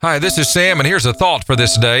Hi, this is Sam, and here's a thought for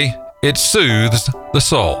this day. It soothes the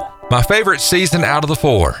soul. My favorite season out of the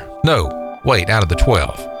 4. No, wait, out of the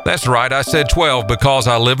 12. That's right, I said 12 because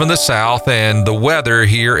I live in the South and the weather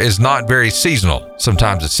here is not very seasonal.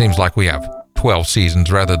 Sometimes it seems like we have 12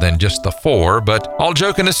 seasons rather than just the 4, but all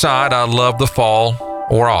joking aside, I love the fall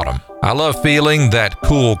or autumn. I love feeling that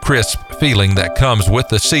cool, crisp feeling that comes with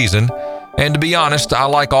the season, and to be honest, I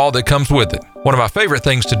like all that comes with it. One of my favorite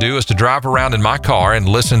things to do is to drive around in my car and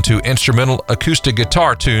listen to instrumental acoustic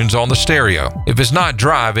guitar tunes on the stereo. If it's not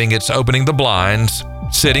driving, it's opening the blinds,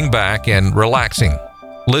 sitting back and relaxing,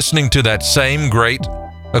 listening to that same great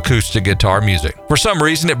acoustic guitar music. For some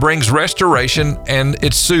reason, it brings restoration and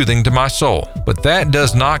it's soothing to my soul. But that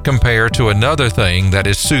does not compare to another thing that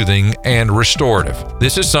is soothing and restorative.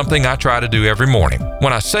 This is something I try to do every morning.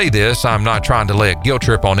 When I say this, I'm not trying to lay a guilt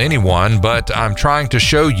trip on anyone, but I'm trying to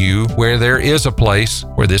show you where there is a place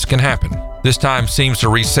where this can happen. This time seems to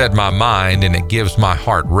reset my mind and it gives my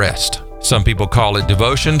heart rest. Some people call it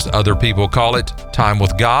devotions, other people call it time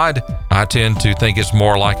with God. I tend to think it's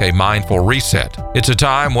more like a mindful reset. It's a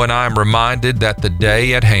time when I'm reminded that the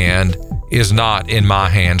day at hand is not in my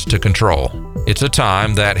hands to control. It's a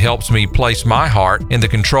time that helps me place my heart in the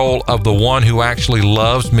control of the one who actually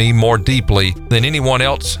loves me more deeply than anyone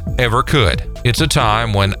else ever could. It's a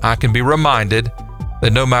time when I can be reminded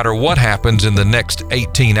that no matter what happens in the next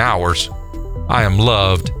 18 hours, I am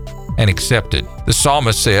loved and accepted. The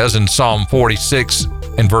psalmist says in Psalm 46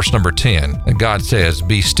 and verse number 10, that God says,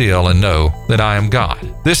 "Be still and know that I am God."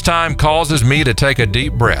 This time causes me to take a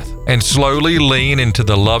deep breath and slowly lean into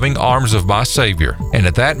the loving arms of my Savior. And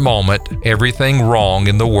at that moment, everything wrong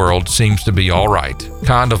in the world seems to be all right.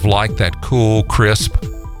 Kind of like that cool, crisp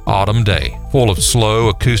autumn day, full of slow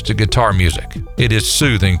acoustic guitar music. It is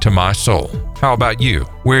soothing to my soul. How about you?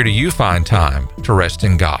 Where do you find time to rest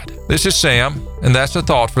in God? This is Sam, and that's the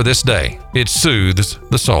thought for this day. It soothes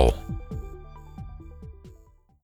the soul.